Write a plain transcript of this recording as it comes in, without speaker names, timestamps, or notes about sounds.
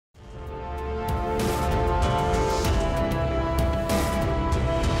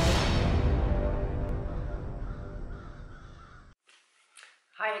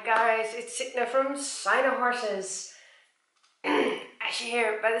guys, it's Signe from Signe Horses. As you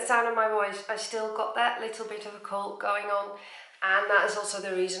hear by the sound of my voice, I still got that little bit of a cold going on, and that is also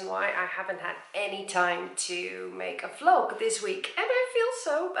the reason why I haven't had any time to make a vlog this week. And I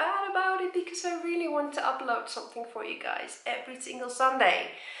feel so bad about it because I really want to upload something for you guys every single Sunday.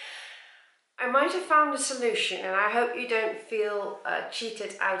 I might have found a solution, and I hope you don't feel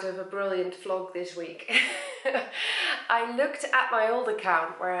cheated out of a brilliant vlog this week. I looked at my old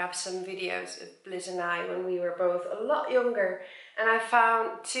account where I have some videos of Blizz and I when we were both a lot younger, and I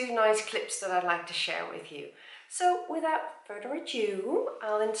found two nice clips that I'd like to share with you. So without further ado,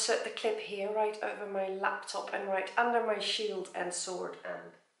 I'll insert the clip here right over my laptop and right under my shield and sword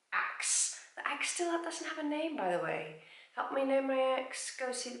and axe. The axe still doesn't have a name, by the way. Help me name my axe.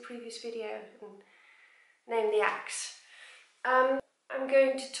 Go see the previous video and name the axe. I'm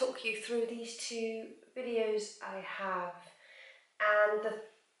going to talk you through these two videos I have, and the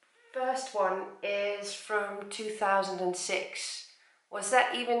first one is from 2006. Was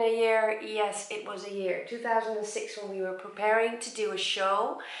that even a year? Yes, it was a year. 2006, when we were preparing to do a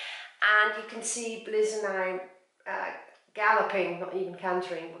show, and you can see Blizz and I galloping, not even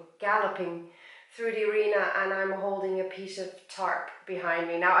cantering, but galloping through the arena, and I'm holding a piece of tarp behind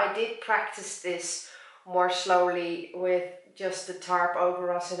me. Now, I did practice this more slowly with just the tarp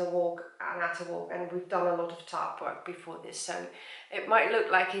over us in a walk and at a walk, and we've done a lot of tarp work before this, so it might look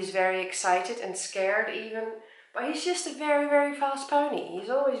like he's very excited and scared even, but he's just a very, very fast pony. He's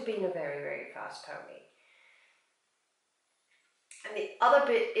always been a very, very fast pony. And the other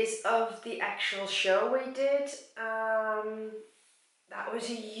bit is of the actual show we did. That was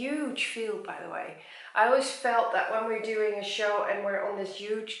a huge field, by the way. I always felt that when we're doing a show and we're on this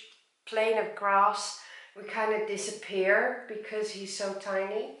huge plain of grass, we kind of disappear because he's so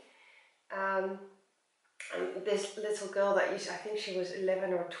tiny. And this little girl that used, I think she was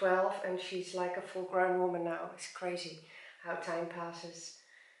 11 or 12, and she's like a full-grown woman now. It's crazy how time passes.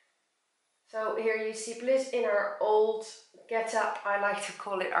 So here you see Blizz in our old get-up. I like to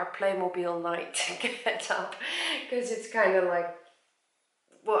call it our Playmobil night get-up, because it's kind of like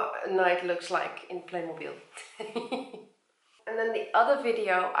what a night looks like in Playmobil. And then the other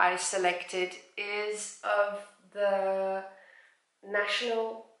video I selected is of the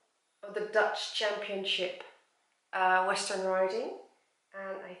Dutch Championship Western riding,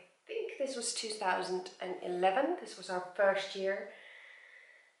 and I think this was 2011. This was our first year,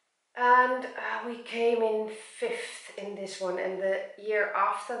 and we came in 5th in this one. And the year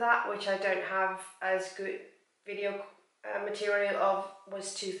after that, which I don't have as good video material of,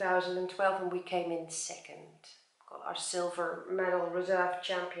 was 2012, and we came in 2nd. Got our silver medal reserve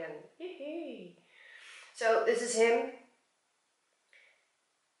champion. Yee-hee. So this is him,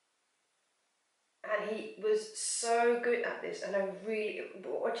 and he was so good at this, and I really,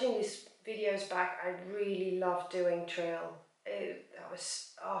 watching these videos back, I really loved doing trail. That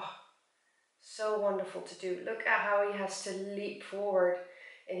was so wonderful to do. Look at how he has to leap forward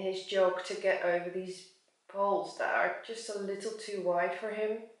in his jog to get over these poles that are just a little too wide for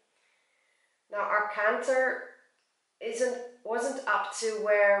him. Now our canter wasn't up to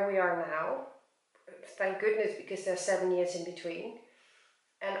where we are now, thank goodness, because there's 7 years in between,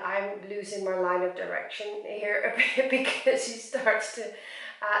 and I'm losing my line of direction here a bit because he starts to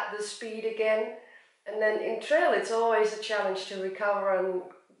add the speed again. And then in trail it's always a challenge to recover and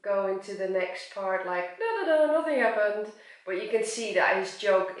go into the next part like no, nothing happened, but you can see that his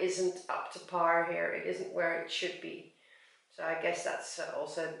jog isn't up to par here. It isn't where it should be, so I guess that's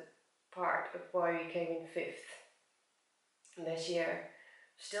also part of why we came in 5th this year.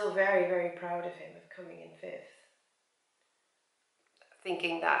 Still very, very proud of him of coming in 5th.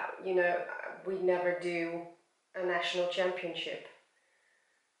 Thinking that, you know, we'd never do a national championship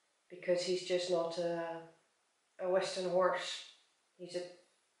because he's just not a Western horse. He's a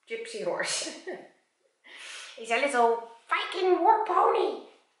Gypsy horse. He's a little Viking war pony.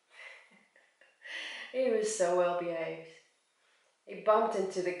 He was so well behaved. He bumped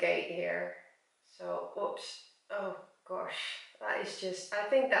into the gate here. So, oops. Oh gosh, that is just, I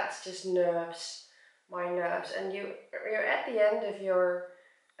think that's just nerves, my nerves. And you're at the end of your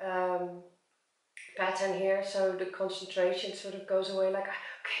pattern here, so the concentration sort of goes away, like,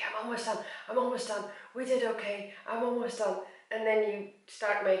 okay, I'm almost done, we did okay, I'm almost done. And then you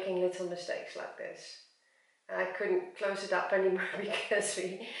start making little mistakes like this. And I couldn't close it up anymore because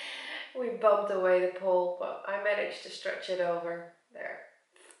we bumped away the pole, but I managed to stretch it over there.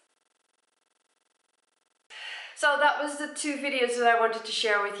 So that was the two videos that I wanted to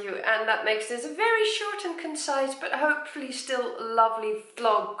share with you, and that makes this a very short and concise but hopefully still lovely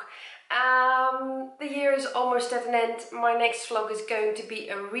vlog. The year is almost at an end. My next vlog is going to be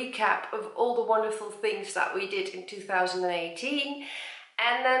a recap of all the wonderful things that we did in 2018.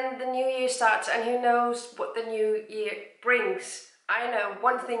 And then the new year starts, and who knows what the new year brings. I know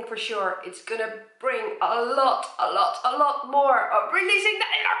one thing for sure, it's gonna bring a lot more of releasing the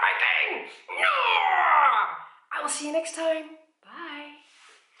inner Viking! I will see you next time.